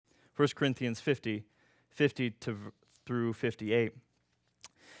1 Corinthians 50, through 58.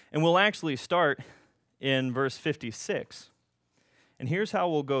 And we'll actually start in verse 56. And here's how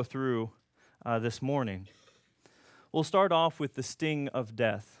we'll go through this morning. We'll start off with the sting of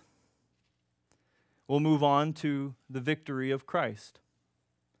death. We'll move on to the victory of Christ.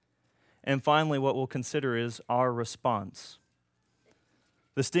 And finally, what we'll consider is our response.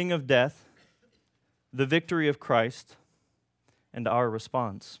 The sting of death, the victory of Christ, and our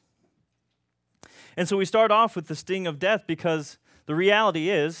response. And so we start off with the sting of death because the reality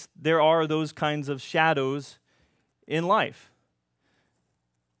is there are those kinds of shadows in life,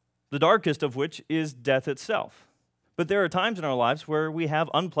 the darkest of which is death itself. But there are times in our lives where we have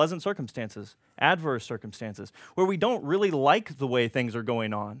unpleasant circumstances, adverse circumstances, where we don't really like the way things are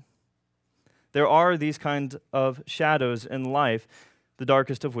going on. There are these kinds of shadows in life, the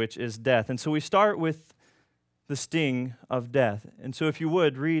darkest of which is death. And so we start with the sting of death. And so if you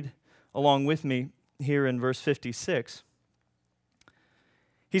would, read along with me here in verse 56.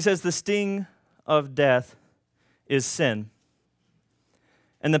 He says, the sting of death is sin,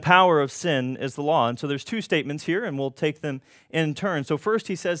 and the power of sin is the law. And so there's two statements here, and we'll take them in turn. So first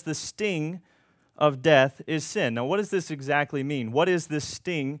he says the sting of death is sin. Now what does this exactly mean? What is this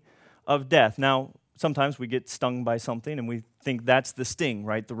sting of death? Now sometimes we get stung by something and we think that's the sting,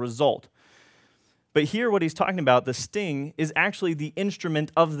 right? The result. But here what he's talking about, the sting, is actually the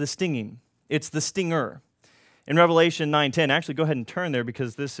instrument of the stinging. It's the stinger. In Revelation 9:10, actually go ahead and turn there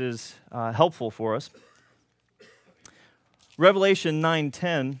because this is helpful for us. Revelation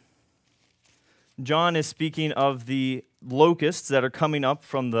 9:10, John is speaking of the locusts that are coming up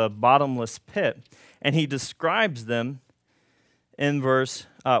from the bottomless pit, and he describes them in verse,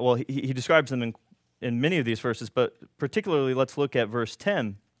 he describes them in many of these verses, but particularly let's look at verse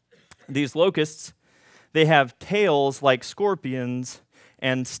 10. These locusts, they have tails like scorpions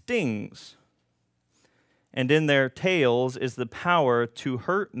and stings, and in their tails is the power to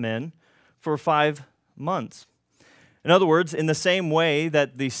hurt men for 5 months. In other words, in the same way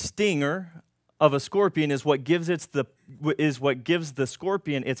that the stinger of a scorpion is what gives the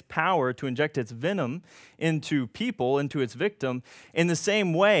scorpion its power to inject its venom into people, into its victim, in the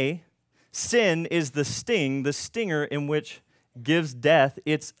same way, sin is the sting, the stinger in which gives death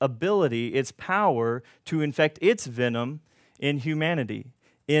its ability, its power to infect its venom in humanity,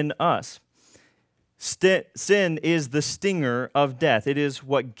 in us. Sin is the stinger of death. It is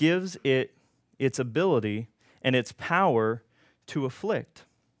what gives it its ability and its power to afflict.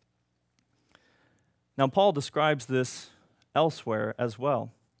 Now, Paul describes this elsewhere as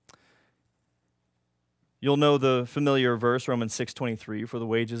well. You'll know the familiar verse, Romans 6:23, for the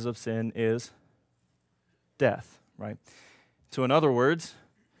wages of sin is death, right? So in other words,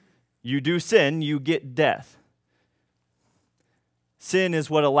 you do sin, you get death. Sin is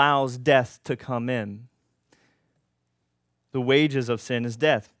what allows death to come in. The wages of sin is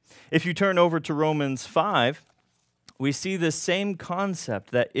death. If you turn over to Romans 5, we see the same concept,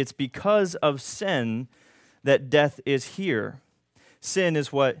 that it's because of sin that death is here. Sin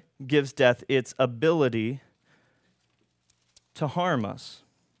is what gives death its ability to harm us.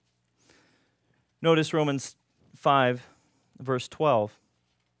 Notice Romans 5, verse 12.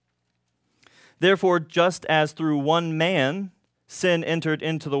 Therefore, just as through one man sin entered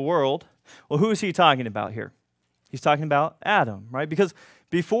into the world, well, who is he talking about here? He's talking about Adam, right? Because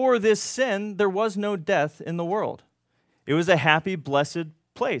before this sin, there was no death in the world. It was a happy, blessed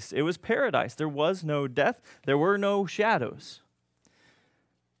place. It was paradise. There was no death. There were no shadows.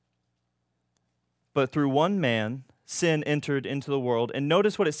 But through one man, sin entered into the world. And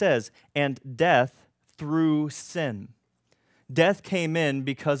notice what it says, and death through sin. Death came in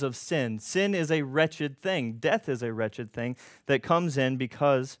because of sin. Sin is a wretched thing. Death is a wretched thing that comes in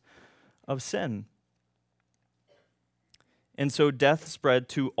because of sin. And so death spread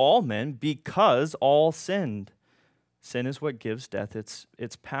to all men because all sinned. Sin is what gives death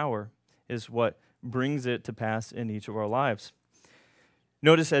its power, is what brings it to pass in each of our lives.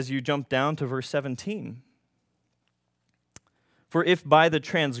 Notice as you jump down to verse 17. For if by the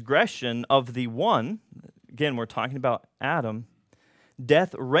transgression of the one, again, we're talking about Adam,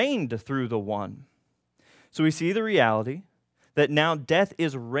 death reigned through the one. So we see the reality that now death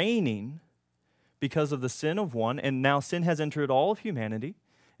is reigning because of the sin of one, and now sin has entered all of humanity,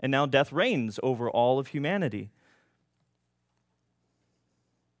 and now death reigns over all of humanity.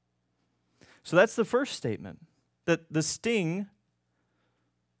 So that's the first statement, that the sting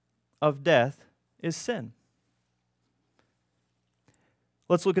of death is sin.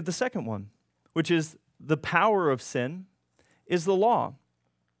 Let's look at the second one, which is the power of sin is the law.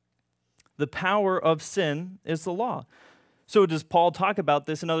 The power of sin is the law. So does Paul talk about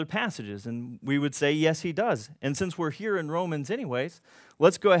this in other passages? And we would say, yes, he does. And since we're here in Romans anyways,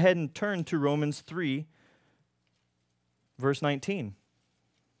 let's go ahead and turn to Romans 3, verse 19.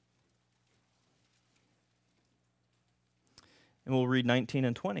 And we'll read 19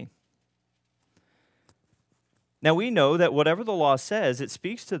 and 20. Now we know that whatever the law says, it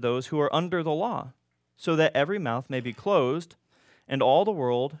speaks to those who are under the law, so that every mouth may be closed, and all the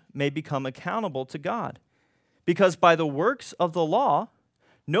world may become accountable to God. Because by the works of the law,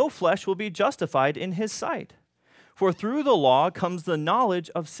 no flesh will be justified in his sight. For through the law comes the knowledge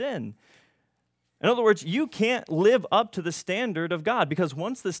of sin. In other words, you can't live up to the standard of God, because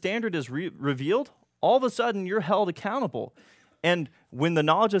once the standard is revealed, all of a sudden you're held accountable. And when the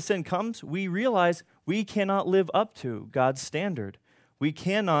knowledge of sin comes, we realize we cannot live up to God's standard. We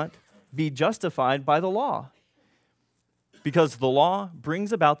cannot be justified by the law, because the law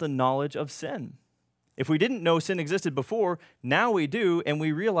brings about the knowledge of sin. If we didn't know sin existed before, now we do, and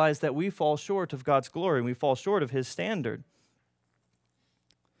we realize that we fall short of God's glory, and we fall short of his standard.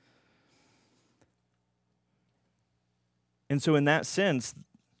 And so in that sense,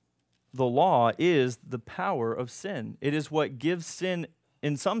 the law is the power of sin. It is what gives sin,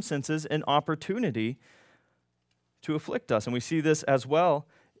 in some senses, an opportunity to afflict us. And we see this as well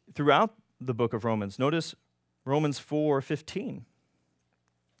throughout the book of Romans. Notice Romans 4:15.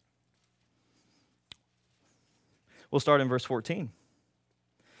 We'll start in verse 14.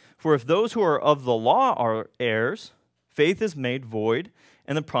 For if those who are of the law are heirs, faith is made void,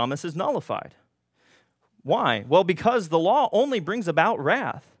 and the promise is nullified. Why? Well, because the law only brings about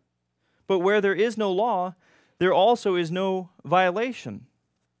wrath. But where there is no law, there also is no violation.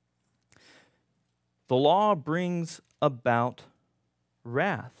 The law brings about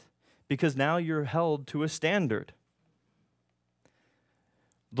wrath, because now you're held to a standard.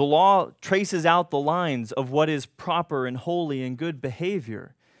 The law traces out the lines of what is proper and holy and good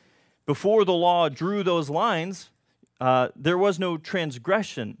behavior. Before the law drew those lines, there was no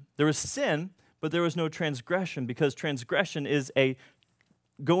transgression. There was sin, but there was no transgression, because transgression is a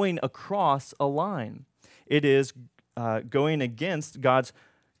going across a line. It is going against God's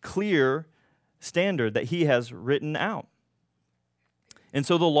clear standard that he has written out. And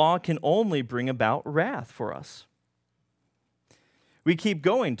so the law can only bring about wrath for us. We keep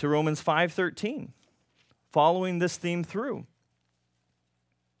going to Romans 5:13, following this theme through.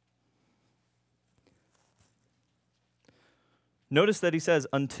 Notice that he says,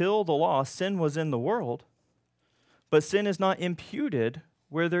 until the law, sin was in the world, but sin is not imputed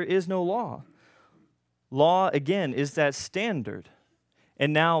where there is no law. Law, again, is that standard,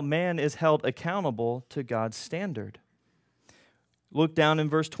 and now man is held accountable to God's standard. Look down in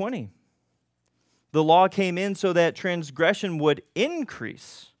verse 20. The law came in so that transgression would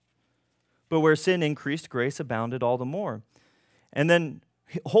increase, but where sin increased, grace abounded all the more. And then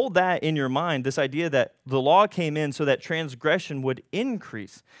hold that in your mind, this idea that the law came in so that transgression would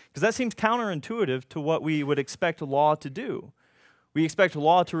increase, because that seems counterintuitive to what we would expect law to do. We expect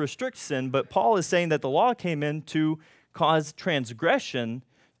law to restrict sin, but Paul is saying that the law came in to cause transgression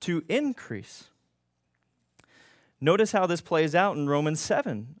to increase. Notice how this plays out in Romans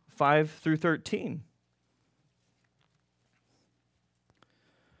 7:5-13.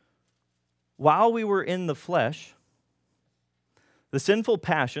 While we were in the flesh, the sinful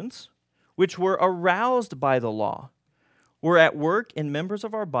passions, which were aroused by the law, were at work in members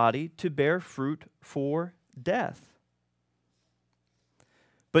of our body to bear fruit for death.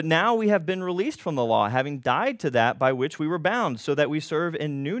 But now we have been released from the law, having died to that by which we were bound, so that we serve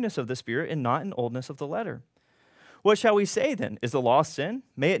in newness of the Spirit and not in oldness of the letter. What shall we say then? Is the law sin?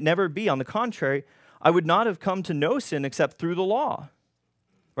 May it never be. On the contrary, I would not have come to know sin except through the law.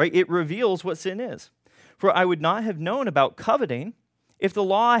 Right? It reveals what sin is. For I would not have known about coveting if the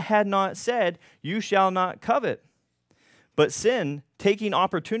law had not said, you shall not covet. But sin, taking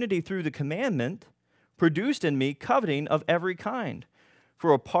opportunity through the commandment, produced in me coveting of every kind.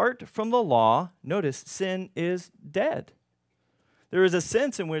 For apart from the law, notice, sin is dead. There is a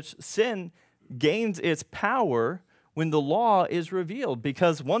sense in which sin gains its power when the law is revealed.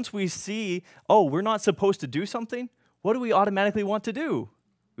 Because once we see, oh, we're not supposed to do something, what do we automatically want to do?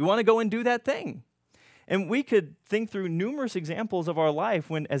 We want to go and do that thing. And we could think through numerous examples of our life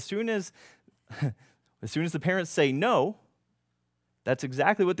when as soon as the parents say no, that's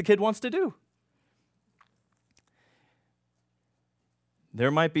exactly what the kid wants to do. There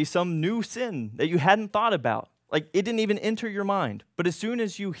might be some new sin that you hadn't thought about. Like it didn't even enter your mind. But as soon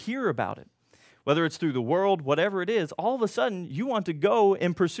as you hear about it, whether it's through the world, whatever it is, all of a sudden you want to go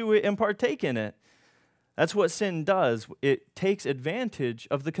and pursue it and partake in it. That's what sin does. It takes advantage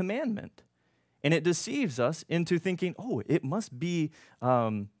of the commandment. And it deceives us into thinking, oh, it must be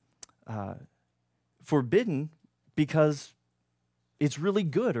forbidden because it's really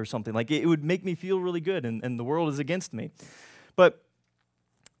good or something. Like it would make me feel really good and the world is against me. But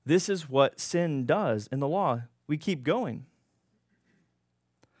this is what sin does in the law. We keep going.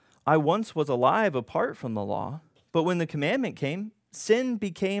 I once was alive apart from the law, but when the commandment came, sin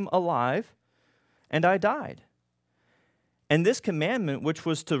became alive and I died. And this commandment, which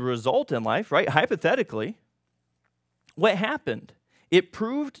was to result in life, right, hypothetically, what happened? It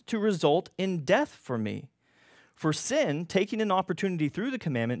proved to result in death for me. For sin, taking an opportunity through the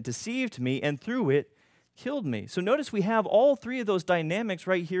commandment, deceived me, and through it, killed me. So notice we have all three of those dynamics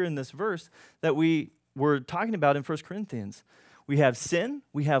right here in this verse that we were talking about in 1 Corinthians. We have sin,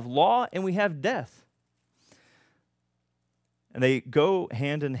 we have law, and we have death. And they go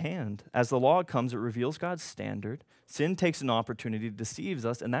hand in hand. As the law comes, it reveals God's standard. Sin takes an opportunity, deceives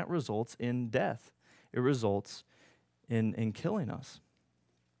us, and that results in death. It results in killing us.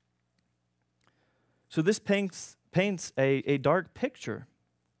 So this paints a dark picture.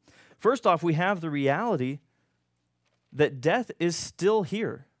 First off, we have the reality that death is still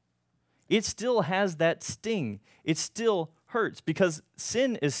here. It still has that sting. It still hurts because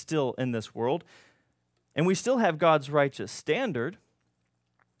sin is still in this world, and we still have God's righteous standard.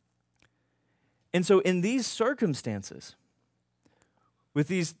 And so in these circumstances, with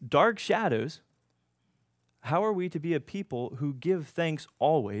these dark shadows, how are we to be a people who give thanks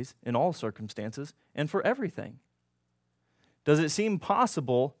always, in all circumstances, and for everything? Does it seem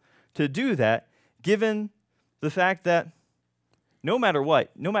possible to do that, given the fact that no matter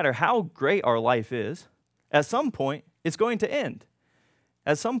what, no matter how great our life is, at some point, it's going to end.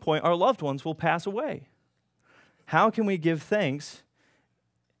 At some point, our loved ones will pass away. How can we give thanks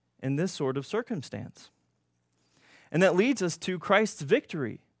in this sort of circumstance? And that leads us to Christ's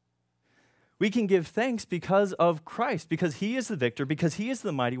victory. We can give thanks because of Christ, because he is the victor, because he is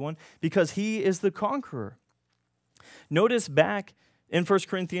the mighty one, because he is the conqueror. Notice back in 1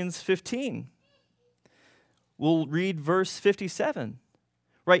 Corinthians 15. We'll read verse 57.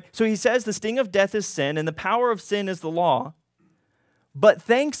 Right? So he says the sting of death is sin, and the power of sin is the law. But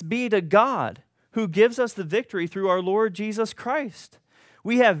thanks be to God who gives us the victory through our Lord Jesus Christ.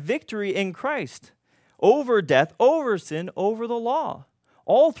 We have victory in Christ over death, over sin, over the law.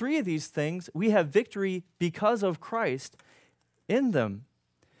 All three of these things, we have victory because of Christ in them.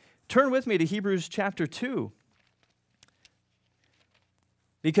 Turn with me to Hebrews chapter 2.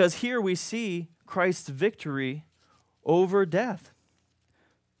 Because here we see Christ's victory over death.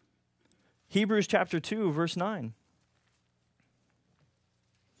 Hebrews chapter 2, verse 9.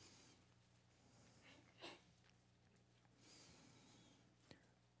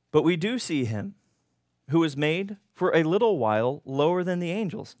 But we do see him who was made for a little while lower than the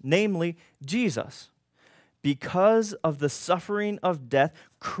angels, namely Jesus, because of the suffering of death,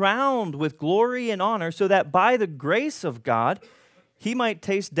 crowned with glory and honor, so that by the grace of God he might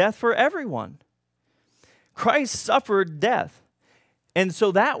taste death for everyone. Christ suffered death, and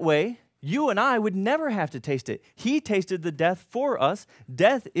so that way you and I would never have to taste it. He tasted the death for us.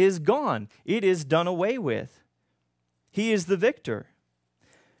 Death is gone. It is done away with. He is the victor.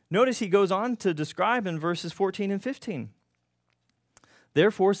 Notice he goes on to describe in verses 14 and 15.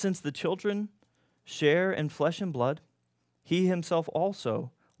 Therefore, since the children share in flesh and blood, he himself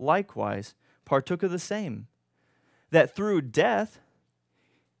also likewise partook of the same, that through death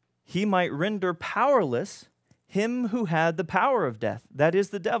he might render powerless him who had the power of death, that is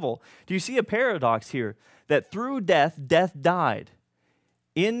the devil. Do you see a paradox here? That through death, death died.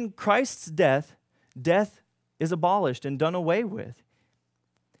 In Christ's death, death is abolished and done away with.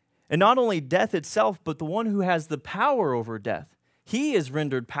 And not only death itself, but the one who has the power over death, he is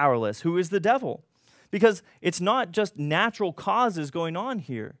rendered powerless, who is the devil. Because it's not just natural causes going on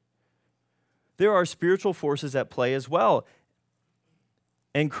here. There are spiritual forces at play as well.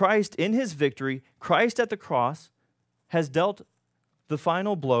 And Christ, in his victory, Christ at the cross, has dealt the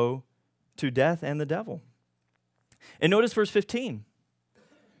final blow to death and the devil. And notice verse 15.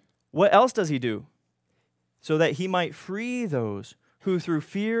 What else does he do? So that he might free those who through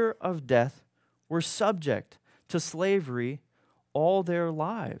fear of death were subject to slavery all their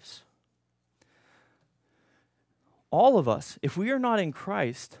lives. All of us, if we are not in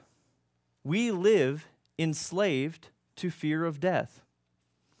Christ, we live enslaved to fear of death.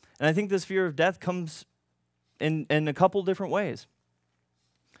 And I think this fear of death comes in a couple different ways.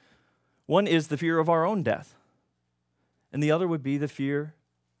 One is the fear of our own death, and the other would be the fear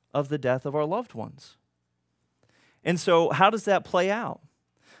of the death of our loved ones. And so how does that play out?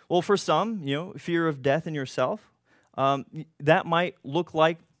 Well, for some, fear of death in yourself, that might look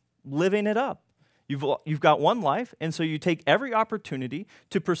like living it up. You've got one life, and so you take every opportunity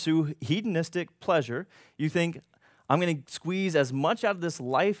to pursue hedonistic pleasure. You think, I'm going to squeeze as much out of this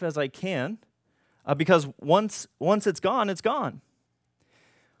life as I can, because once it's gone, it's gone.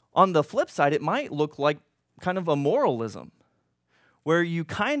 On the flip side, it might look like kind of a moralism, where you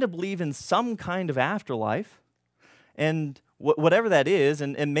kind of believe in some kind of afterlife, and whatever that is,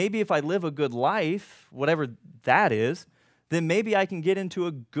 and maybe if I live a good life, whatever that is, then maybe I can get into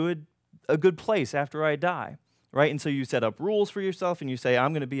a good place after I die, right? And so you set up rules for yourself, and you say,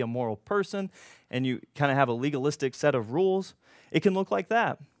 I'm going to be a moral person, and you kind of have a legalistic set of rules. It can look like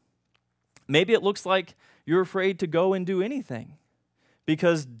that. Maybe it looks like you're afraid to go and do anything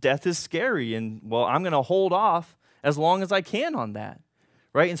because death is scary, and, well, I'm going to hold off as long as I can on that,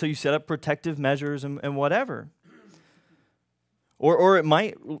 right? And so you set up protective measures and whatever. Or it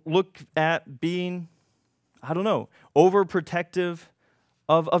might look at being, I don't know, overprotective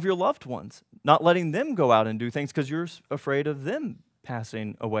of your loved ones, not letting them go out and do things because you're afraid of them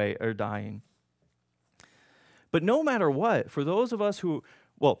passing away or dying. But no matter what, for those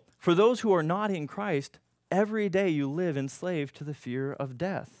who are not in Christ, every day you live enslaved to the fear of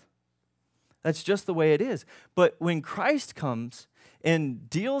death. That's just the way it is. But when Christ comes and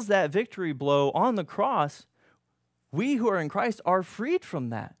deals that victory blow on the cross, we who are in Christ are freed from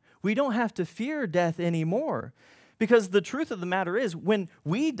that. We don't have to fear death anymore. Because the truth of the matter is, when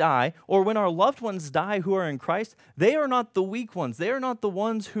we die, or when our loved ones die who are in Christ, they are not the weak ones. They are not the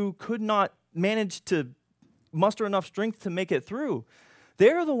ones who could not manage to muster enough strength to make it through. They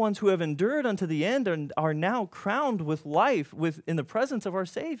are the ones who have endured unto the end and are now crowned with life in the presence of our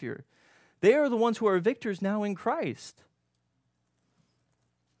Savior. They are the ones who are victors now in Christ.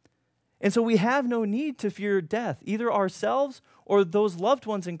 And so we have no need to fear death, either ourselves or those loved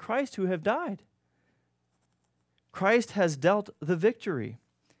ones in Christ who have died. Christ has dealt the victory.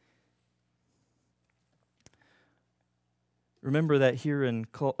 Remember that here in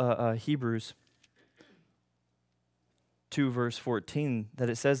Hebrews 2, verse 14, that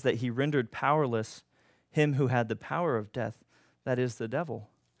it says that he rendered powerless him who had the power of death, that is the devil.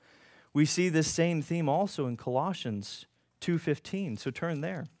 We see this same theme also in Colossians 2:15, so turn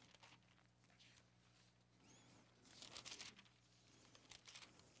there.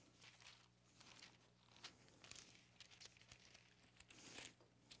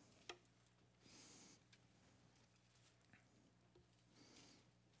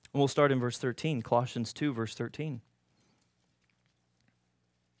 And we'll start in verse 13, Colossians 2, verse 13.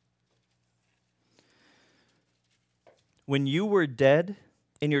 When you were dead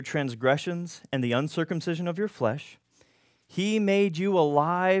in your transgressions and the uncircumcision of your flesh, he made you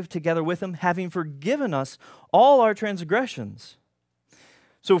alive together with him, having forgiven us all our transgressions.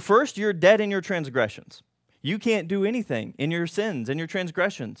 So first, you're dead in your transgressions. You can't do anything in your sins and your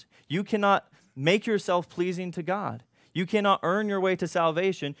transgressions. You cannot make yourself pleasing to God. You cannot earn your way to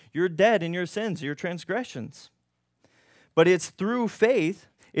salvation. You're dead in your sins, your transgressions. But it's through faith,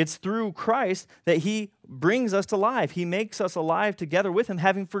 it's through Christ that he brings us to life. He makes us alive together with him,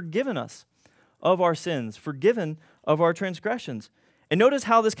 having forgiven us of our sins, forgiven of our transgressions. And notice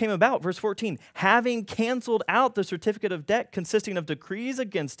how this came about, verse 14. Having canceled out the certificate of debt consisting of decrees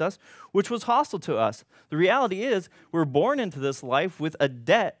against us, which was hostile to us. The reality is, we're born into this life with a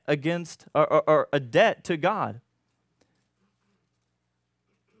debt against, or a debt to God.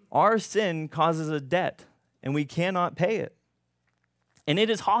 Our sin causes a debt, and we cannot pay it. And it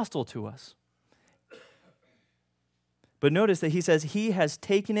is hostile to us. But notice that he says he has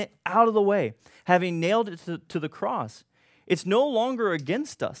taken it out of the way, having nailed it to the cross. It's no longer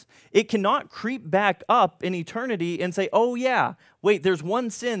against us. It cannot creep back up in eternity and say, oh yeah, wait, there's one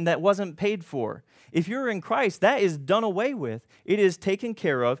sin that wasn't paid for. If you're in Christ, that is done away with. It is taken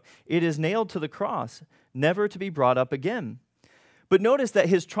care of. It is nailed to the cross, never to be brought up again. But notice that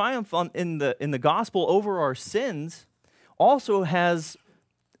his triumph in the gospel over our sins also has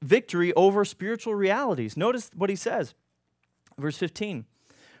victory over spiritual realities. Notice what he says, verse 15.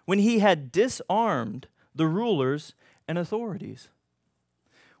 When he had disarmed the rulers and authorities.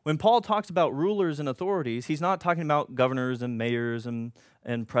 When Paul talks about rulers and authorities, he's not talking about governors and mayors and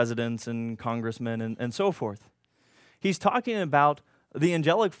presidents and congressmen and so forth. He's talking about the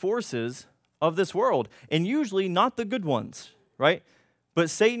angelic forces of this world, and usually not the good ones, right? But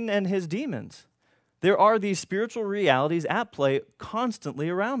Satan and his demons. There are these spiritual realities at play constantly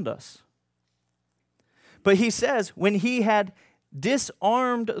around us. But he says, when he had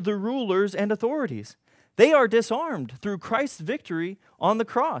disarmed the rulers and authorities, they are disarmed through Christ's victory on the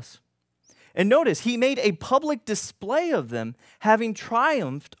cross. And notice, he made a public display of them, having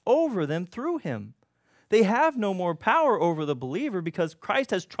triumphed over them through him. They have no more power over the believer because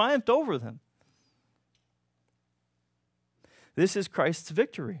Christ has triumphed over them. This is Christ's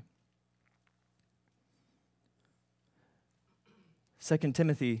victory. 2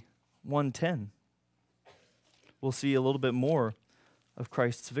 Timothy 1:10. We'll see a little bit more of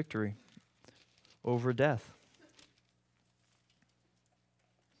Christ's victory over death.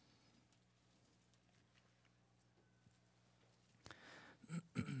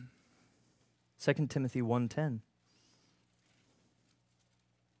 Second Timothy 1:10.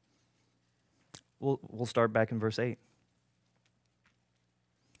 We'll start back in verse 8.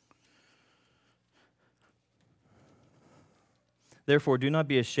 Therefore, do not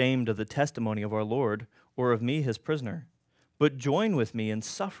be ashamed of the testimony of our Lord, or of me, his prisoner, but join with me in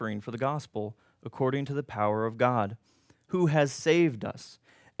suffering for the gospel according to the power of God, who has saved us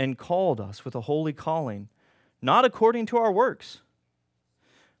and called us with a holy calling, not according to our works,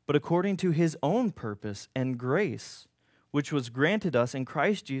 but according to his own purpose and grace, which was granted us in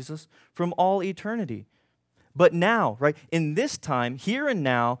Christ Jesus from all eternity. But now, right, in this time, here and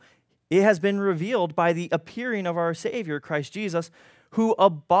now, it has been revealed by the appearing of our Savior, Christ Jesus, who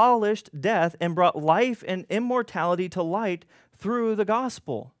abolished death and brought life and immortality to light through the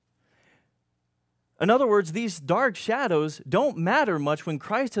gospel. In other words, these dark shadows don't matter much when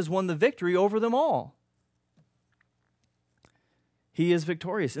Christ has won the victory over them all. He is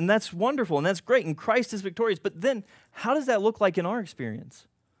victorious, and that's wonderful, and that's great, and Christ is victorious. But then, how does that look like in our experience?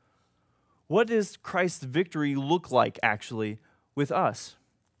 What does Christ's victory look like, actually, with us?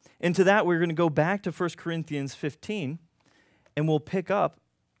 And to that, we're going to go back to 1 Corinthians 15, and we'll pick up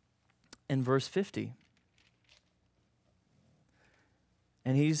in verse 50.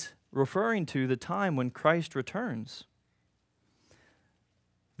 And he's referring to the time when Christ returns.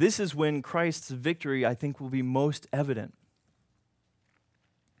 This is when Christ's victory, I think, will be most evident.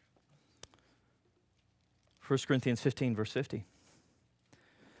 1 Corinthians 15, verse 50.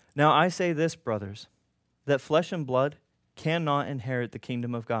 Now I say this, brothers, that flesh and blood cannot inherit the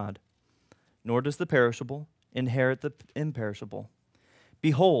kingdom of God, nor does the perishable inherit the imperishable.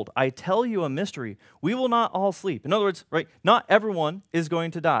 Behold, I tell you a mystery. We will not all sleep. In other words, right, not everyone is going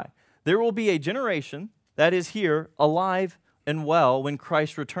to die. There will be a generation that is here alive and well when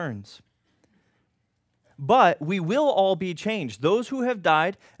Christ returns. But we will all be changed. Those who have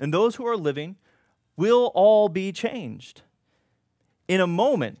died and those who are living will all be changed. In a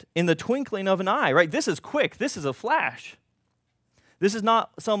moment, in the twinkling of an eye, right? This is quick. This is a flash. This is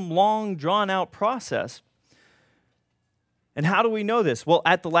not some long, drawn-out process. And how do we know this? Well,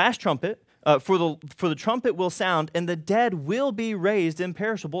 at the last trumpet, for the trumpet will sound, and the dead will be raised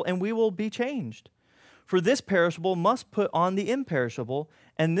imperishable, and we will be changed. For this perishable must put on the imperishable,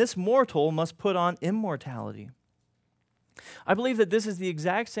 and this mortal must put on immortality. I believe that this is the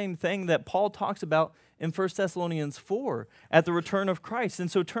exact same thing that Paul talks about in 1 Thessalonians 4 at the return of Christ.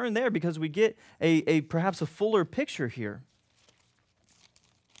 And so turn there because we get perhaps a fuller picture here.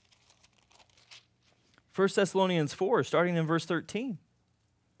 1 Thessalonians 4, starting in verse 13.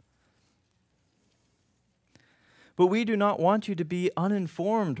 But we do not want you to be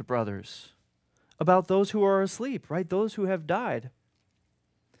uninformed, brothers, about those who are asleep, right? Those who have died,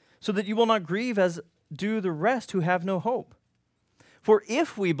 so that you will not grieve as do the rest who have no hope. For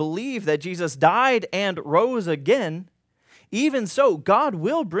if we believe that Jesus died and rose again, even so God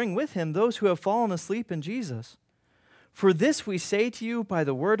will bring with him those who have fallen asleep in Jesus. For this we say to you by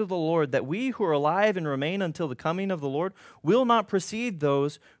the word of the Lord, that we who are alive and remain until the coming of the Lord will not precede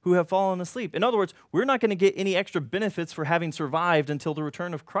those who have fallen asleep. In other words, we're not going to get any extra benefits for having survived until the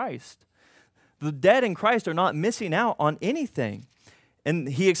return of Christ. The dead in Christ are not missing out on anything. And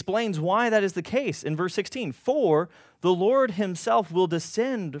he explains why that is the case in verse 16. For the Lord himself will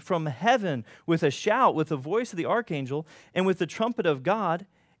descend from heaven with a shout, with the voice of the archangel, and with the trumpet of God.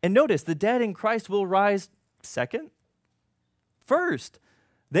 And notice, the dead in Christ will rise second, first.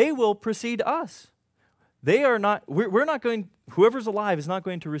 They will precede us. They are not, we're not going, whoever's alive is not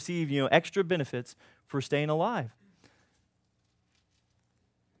going to receive, extra benefits for staying alive.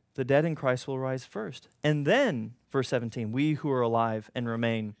 The dead in Christ will rise first. And then, verse 17, we who are alive and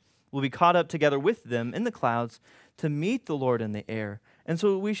remain will be caught up together with them in the clouds to meet the Lord in the air. And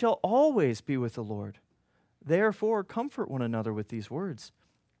so we shall always be with the Lord. Therefore, comfort one another with these words.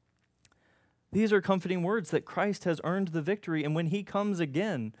 These are comforting words that Christ has earned the victory, and when he comes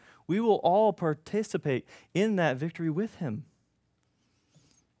again, we will all participate in that victory with him.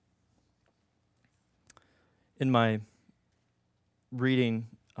 In my reading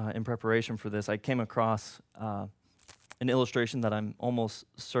in preparation for this, I came across an illustration that I'm almost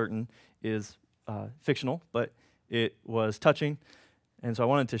certain is fictional, but it was touching, and so I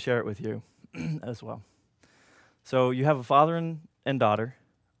wanted to share it with you as well. So you have a father and daughter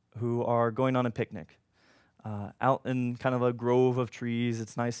who are going on a picnic. out in kind of a grove of trees.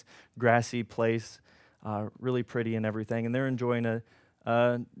 It's a nice grassy place, really pretty and everything. And they're enjoying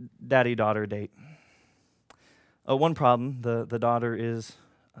a daddy-daughter date. One problem, the daughter is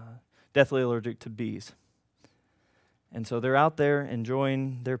deathly allergic to bees. And so they're out there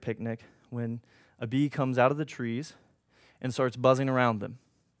enjoying their picnic when a bee comes out of the trees and starts buzzing around them.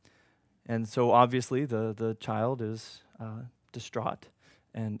 And so obviously the child is distraught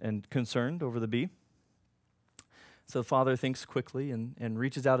and concerned over the bee. So the father thinks quickly and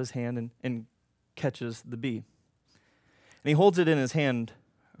reaches out his hand and catches the bee. And he holds it in his hand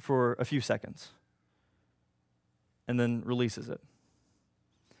for a few seconds and then releases it.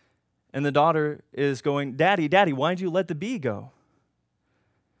 And the daughter is going, Daddy, Daddy, why'd you let the bee go?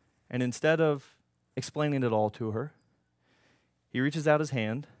 And instead of explaining it all to her, he reaches out his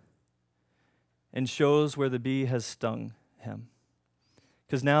hand and shows where the bee has stung him.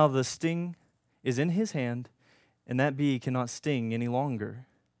 Because now the sting is in his hand, and that bee cannot sting any longer.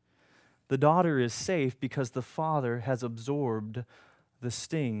 The daughter is safe because the father has absorbed the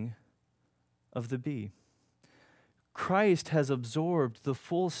sting of the bee. Christ has absorbed the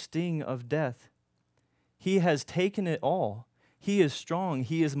full sting of death. He has taken it all. He is strong.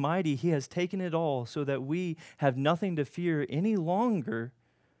 He is mighty. He has taken it all so that we have nothing to fear any longer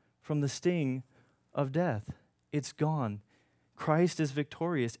from the sting of death. It's gone. Christ is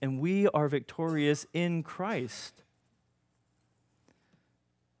victorious, and we are victorious in Christ.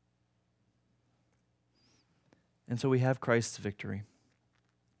 And so we have Christ's victory.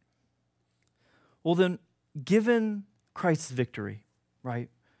 Well then, given Christ's victory, right,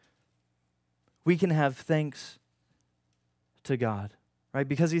 we can have thanks to God, right?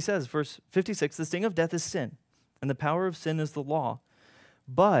 Because he says, verse 56, the sting of death is sin, and the power of sin is the law.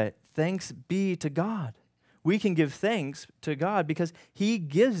 But thanks be to God. We can give thanks to God because he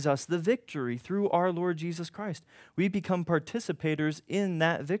gives us the victory through our Lord Jesus Christ. We become participators in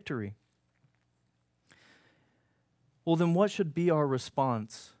that victory. Well, then what should be our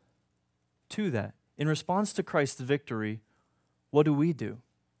response to that? In response to Christ's victory, what do?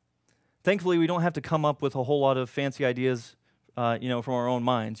 Thankfully, we don't have to come up with a whole lot of fancy ideas from our own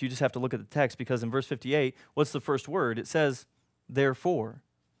minds. You just have to look at the text, because in verse 58, what's the first word? It says, therefore.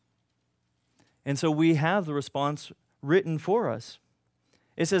 And so we have the response written for us.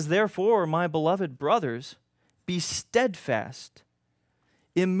 It says, therefore, my beloved brothers, be steadfast,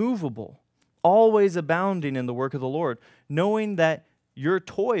 immovable, always abounding in the work of the Lord, knowing that your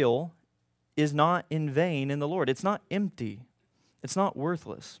toil is not in vain in the Lord. It's not empty. It's not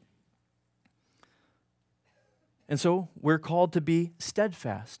worthless. And so we're called to be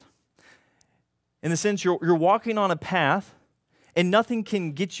steadfast. In the sense you're walking on a path and nothing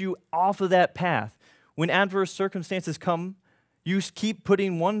can get you off of that path. When adverse circumstances come, you keep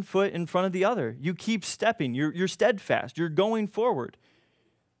putting one foot in front of the other. You keep stepping. You're steadfast. You're going forward.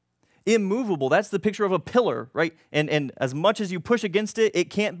 Immovable, that's the picture of a pillar, right? And as much as you push against it, it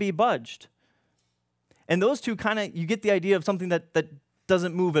can't be budged. And those two you get the idea of something that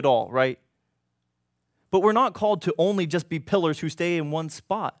doesn't move at all, right? But we're not called to only just be pillars who stay in one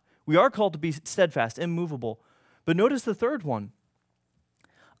spot. We are called to be steadfast, immovable. But notice the third one.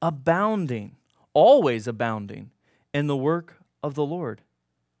 Abounding, always abounding in the work of the Lord.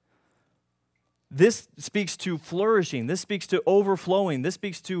 This speaks to flourishing. This speaks to overflowing. This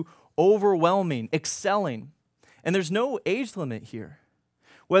speaks to overwhelming, excelling. And there's no age limit here.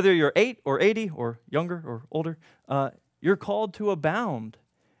 Whether you're 8 or 80 or younger or older, you're called to abound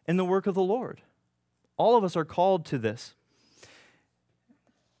in the work of the Lord. All of us are called to this.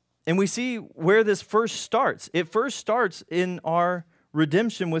 And we see where this first starts. It first starts in our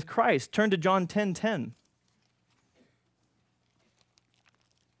redemption with Christ. Turn to John 10:10.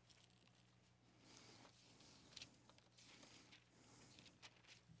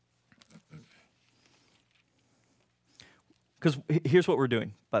 Because here's what we're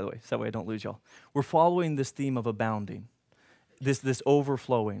doing, by the way, so that way I don't lose y'all. We're following this theme of abounding, this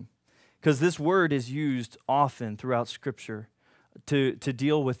overflowing. Because this word is used often throughout Scripture to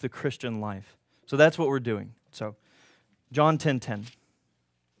deal with the Christian life. So that's what we're doing. So John 10:10.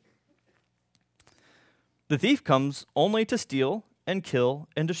 The thief comes only to steal and kill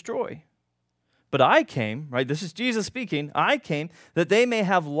and destroy. But I came, right, this is Jesus speaking, I came that they may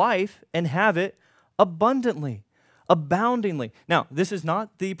have life and have it abundantly. Aboundingly. Now, this is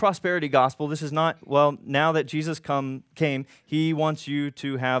not the prosperity gospel. This is not, well, now that Jesus came, he wants you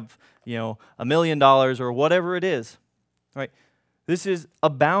to have, $1 million or whatever it is. Right? This is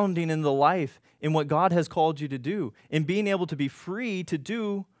abounding in the life, in what God has called you to do, in being able to be free to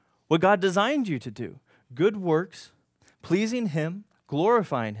do what God designed you to do. Good works, pleasing him,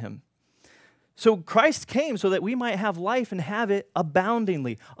 glorifying him. So Christ came so that we might have life and have it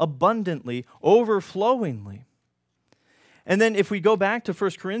aboundingly, abundantly, overflowingly. And then if we go back to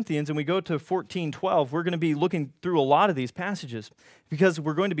 1 Corinthians and we go to 14:12, we're going to be looking through a lot of these passages because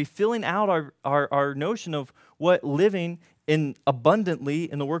we're going to be filling out our notion of what living in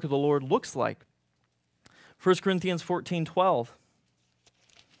abundantly in the work of the Lord looks like. 1 Corinthians 14:12.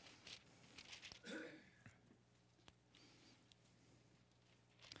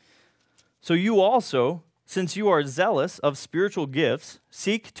 So you also, since you are zealous of spiritual gifts,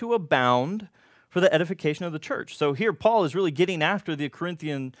 seek to abound for the edification of the church. So here Paul is really getting after the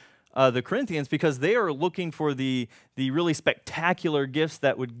Corinthians because they are looking for the really spectacular gifts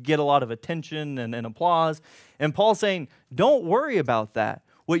that would get a lot of attention and applause. And Paul's saying, don't worry about that.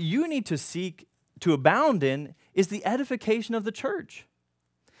 What you need to seek to abound in is the edification of the church.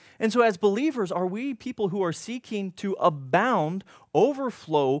 And so as believers, are we people who are seeking to abound,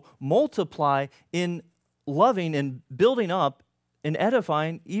 overflow, multiply in loving and building up and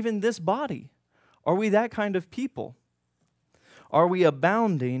edifying even this body? Are we that kind of people? Are we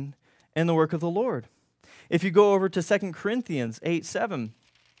abounding in the work of the Lord? If you go over to 2 Corinthians 8:7,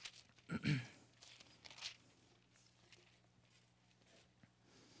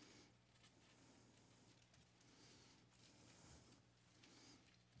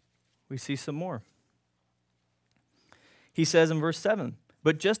 we see some more. He says in verse 7,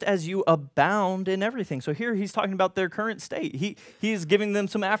 but just as you abound in everything. So here he's talking about their current state. He is giving them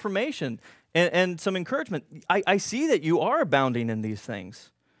some affirmation and some encouragement. I see that you are abounding in these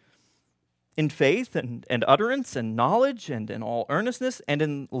things. In faith and utterance and knowledge and in all earnestness and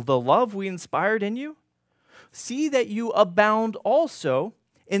in the love we inspired in you. See that you abound also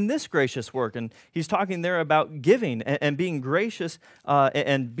in this gracious work. And he's talking there about giving and being gracious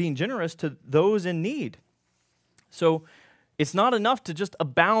and being generous to those in need. So it's not enough to just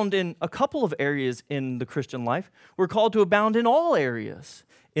abound in a couple of areas in the Christian life. We're called to abound in all areas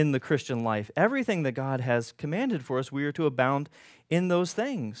in the Christian life. Everything that God has commanded for us, we are to abound in those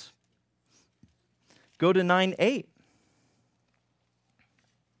things. Go to 9:8.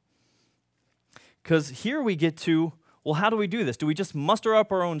 Because here we get to, well, how do we do this? Do we just muster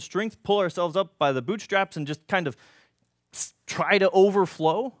up our own strength, pull ourselves up by the bootstraps, and just kind of try to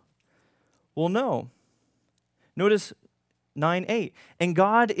overflow? Well, no. Notice 9:8. And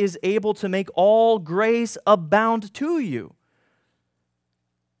God is able to make all grace abound to you,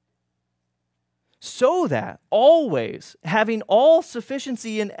 so that always, having all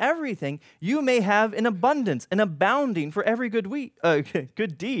sufficiency in everything, you may have an abundance, an abounding for every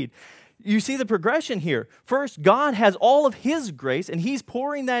good deed. You see the progression here. First, God has all of His grace, and He's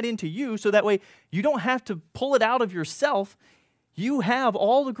pouring that into you, so that way you don't have to pull it out of yourself. You have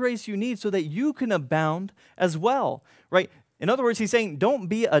all the grace you need so that you can abound as well, right? In other words, he's saying, don't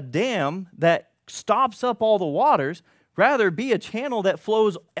be a dam that stops up all the waters. Rather, be a channel that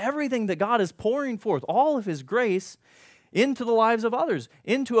flows everything that God is pouring forth, all of His grace, into the lives of others,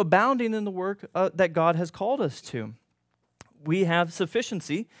 into abounding in the work that God has called us to. We have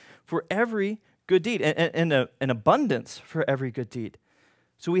sufficiency for every good deed and an abundance for every good deed.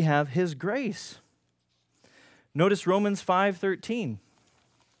 So we have His grace. Notice Romans 5:13.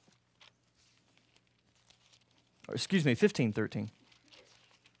 Or excuse me, 15:13.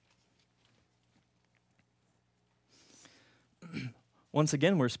 Once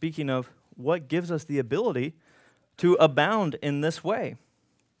again, we're speaking of what gives us the ability to abound in this way.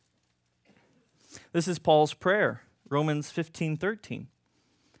 This is Paul's prayer, Romans 15:13.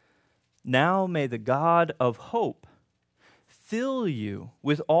 Now may the God of hope fill you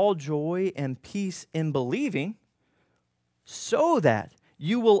with all joy and peace in believing, so that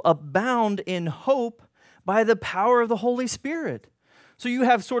you will abound in hope by the power of the Holy Spirit. So you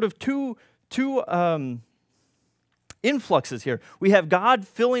have sort of two influxes here. We have God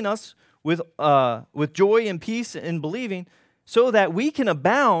filling us with joy and peace in believing, so that we can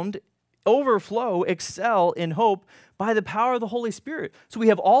abound, overflow, excel in hope by the power of the Holy Spirit. So we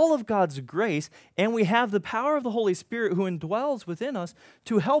have all of God's grace, and we have the power of the Holy Spirit who indwells within us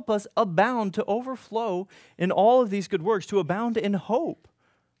to help us abound, to overflow in all of these good works, to abound in hope.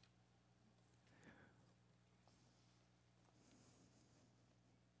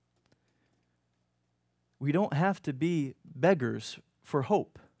 We don't have to be beggars for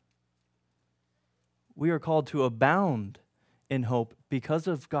hope. We are called to abound in hope because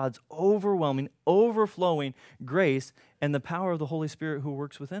of God's overwhelming, overflowing grace and the power of the Holy Spirit who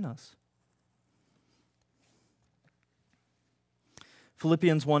works within us.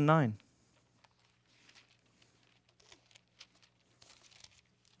 Philippians 1:9.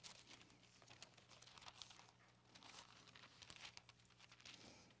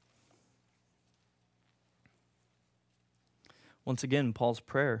 Once again, Paul's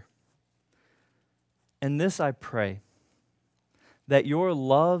prayer. And this I pray, that your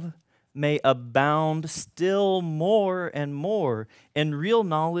love may abound still more and more in real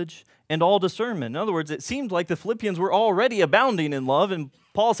knowledge and all discernment. In other words, it seemed like the Philippians were already abounding in love, and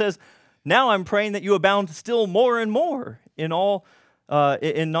Paul says, now I'm praying that you abound still more and more in all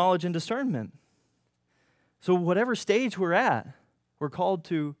in knowledge and discernment. So whatever stage we're at, we're called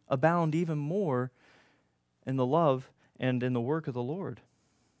to abound even more in the love and in the work of the Lord.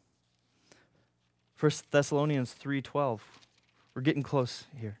 1 Thessalonians 3:12. We're getting close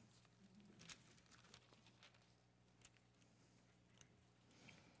here.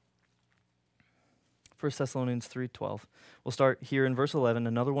 First Thessalonians 3:12. We'll start here in verse 11,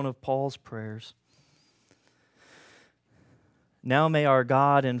 another one of Paul's prayers. Now may our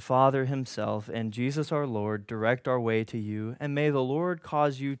God and Father himself and Jesus our Lord direct our way to you, and may the Lord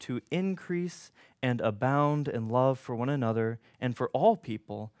cause you to increase and abound in love for one another and for all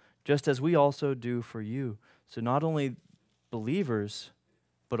people, just as we also do for you. So not only believers,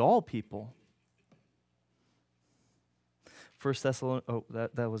 but all people. First Thessalonians,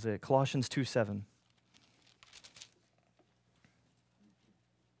 that was it. Colossians 2:7.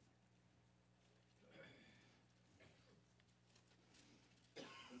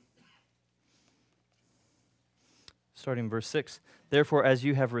 Starting in verse 6. Therefore, as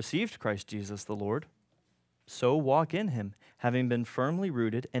you have received Christ Jesus the Lord, so walk in him, having been firmly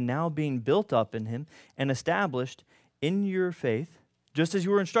rooted and now being built up in him and established in your faith, just as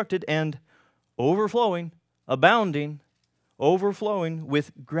you were instructed, and overflowing, abounding, overflowing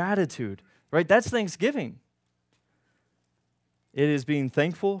with gratitude. Right? That's thanksgiving. It is being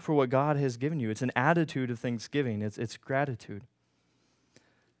thankful for what God has given you. It's an attitude of thanksgiving. It's gratitude.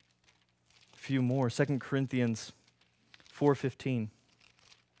 A few more. 2 Corinthians 4:15.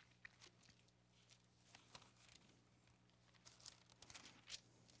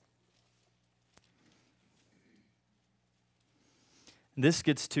 This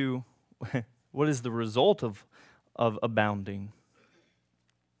gets to what is the result of abounding.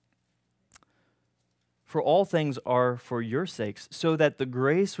 For all things are for your sakes, so that the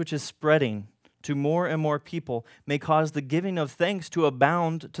grace which is spreading to more and more people may cause the giving of thanks to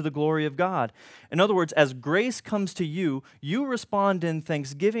abound to the glory of God. In other words, as grace comes to you, you respond in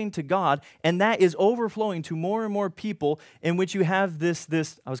thanksgiving to God, and that is overflowing to more and more people, in which you have this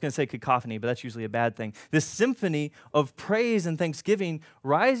I was going to say cacophony, but that's usually a bad thing, this symphony of praise and thanksgiving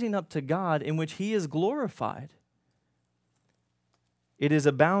rising up to God, in which he is glorified. It is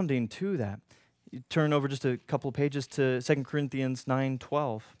abounding to that. You turn over just a couple of pages to 2 Corinthians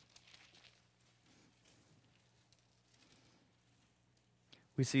 9:12.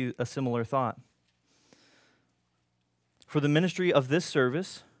 We see a similar thought. For the ministry of this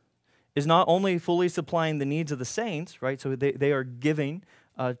service is not only fully supplying the needs of the saints, right? So they are giving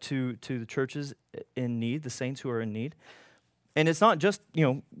to the churches in need, the saints who are in need. And it's not just,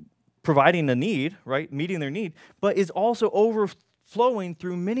 providing a need, right? Meeting their need, but is also overflowing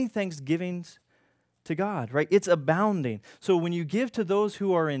through many thanksgivings to God, right? It's abounding. So when you give to those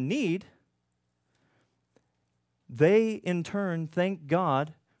who are in need, they in turn thank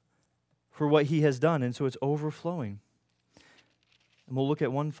God for what he has done, and so it's overflowing. And we'll look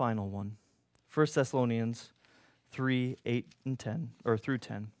at one final one. 1 Thessalonians 3:8 and 10, or through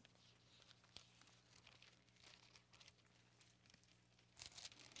 10.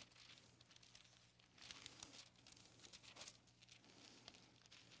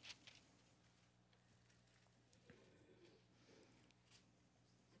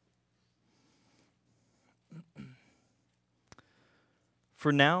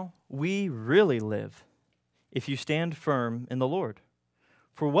 For now we really live, if you stand firm in the Lord.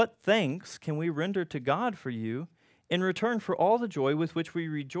 For what thanks can we render to God for you in return for all the joy with which we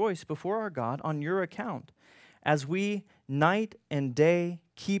rejoice before our God on your account, as we night and day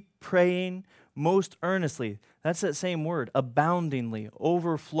keep praying most earnestly? That's that same word, aboundingly,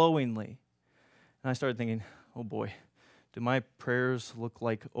 overflowingly. And I started thinking, oh boy, do my prayers look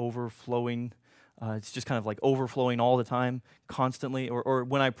like overflowing? It's just kind of like overflowing all the time, constantly. Or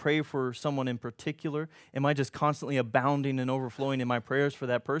when I pray for someone in particular, am I just constantly abounding and overflowing in my prayers for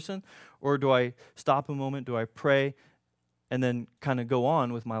that person? Or do I stop a moment, do I pray, and then kind of go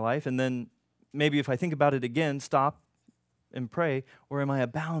on with my life? And then maybe if I think about it again, stop and pray? Or am I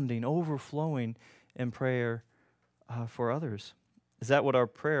abounding, overflowing in prayer for others? Is that what our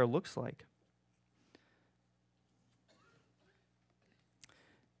prayer looks like?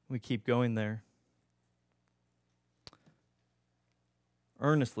 We keep going there.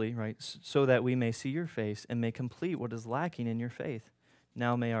 Earnestly, right, so that we may see your face and may complete what is lacking in your faith.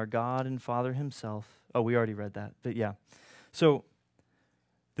 Now may our God and Father himself, we already read that, but yeah. So,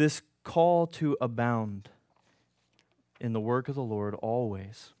 this call to abound in the work of the Lord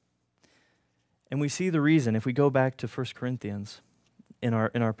always. And we see the reason if we go back to 1 Corinthians in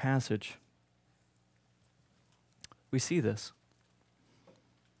our passage. We see this.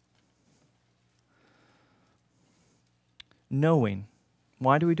 Knowing.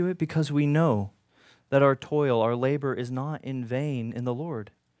 Why do we do it? Because we know that our toil, our labor is not in vain in the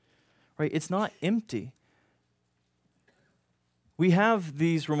Lord. Right? It's not empty. We have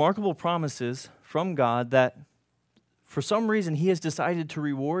these remarkable promises from God that for some reason He has decided to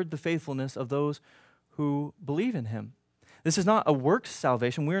reward the faithfulness of those who believe in Him. This is not a works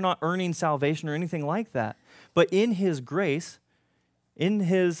salvation. We're not earning salvation or anything like that. But in His grace, in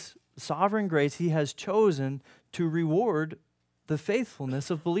His sovereign grace, He has chosen to reward the faithfulness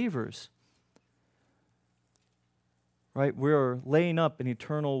of believers. Right? We're laying up an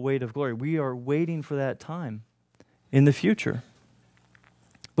eternal weight of glory. We are waiting for that time in the future.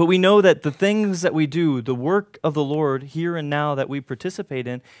 But we know that the things that we do, the work of the Lord here and now that we participate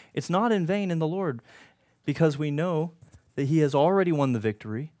in, it's not in vain in the Lord, because we know that He has already won the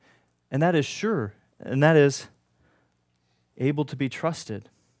victory, and that is sure, and that is able to be trusted.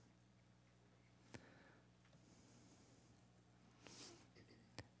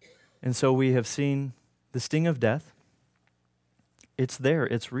 And so we have seen the sting of death. It's there,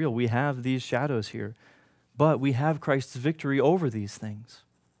 it's real. We have these shadows here, but we have Christ's victory over these things.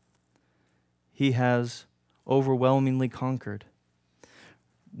 He has overwhelmingly conquered.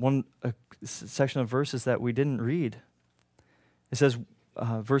 A section of verses that we didn't read. It says,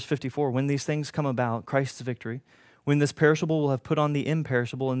 verse 54, when these things come about, Christ's victory, when this perishable will have put on the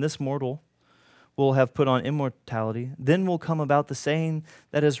imperishable, and this mortal will have put on immortality, then will come about the saying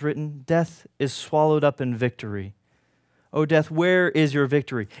that is written, death is swallowed up in victory. O death, where is your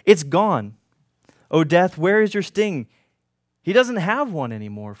victory? It's gone. O death, where is your sting? He doesn't have one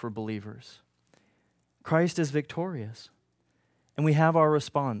anymore for believers. Christ is victorious. And we have our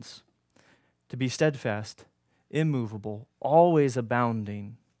response to be steadfast, immovable, always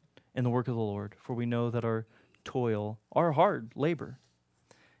abounding in the work of the Lord, for we know that our toil, our hard labor,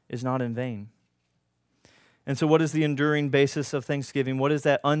 is not in vain. And so what is the enduring basis of thanksgiving? What is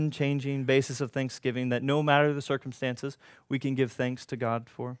that unchanging basis of thanksgiving that no matter the circumstances, we can give thanks to God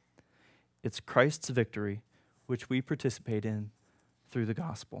for? It's Christ's victory, which we participate in through the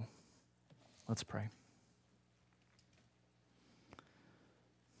gospel. Let's pray.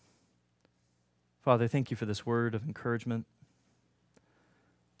 Father, thank you for this word of encouragement.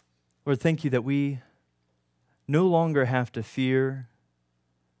 Lord, thank you that we no longer have to fear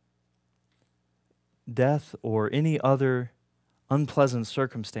death or any other unpleasant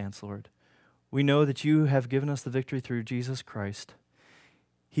circumstance, Lord. We know that you have given us the victory through Jesus Christ.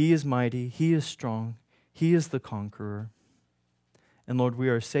 He is mighty, He is strong, He is the conqueror. And Lord, we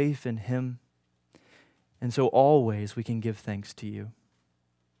are safe in Him. And so always we can give thanks to you.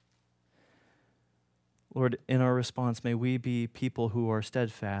 Lord, in our response, may we be people who are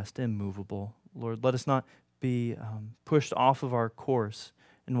steadfast, immovable. Lord, let us not be pushed off of our course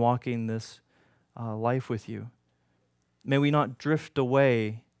in walking this life with you. May we not drift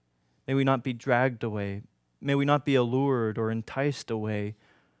away. May we not be dragged away. May we not be allured or enticed away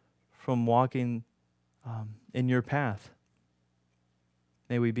from walking in your path.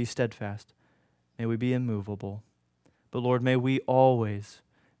 May we be steadfast. May we be immovable. But Lord, may we always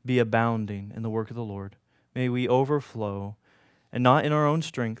be abounding in the work of the Lord. May we overflow, and not in our own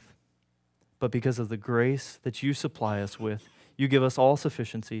strength, but because of the grace that you supply us with. You give us all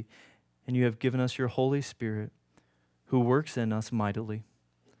sufficiency, and you have given us your Holy Spirit who works in us mightily.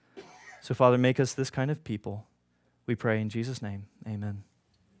 So, Father, make us this kind of people. We pray in Jesus' name. Amen.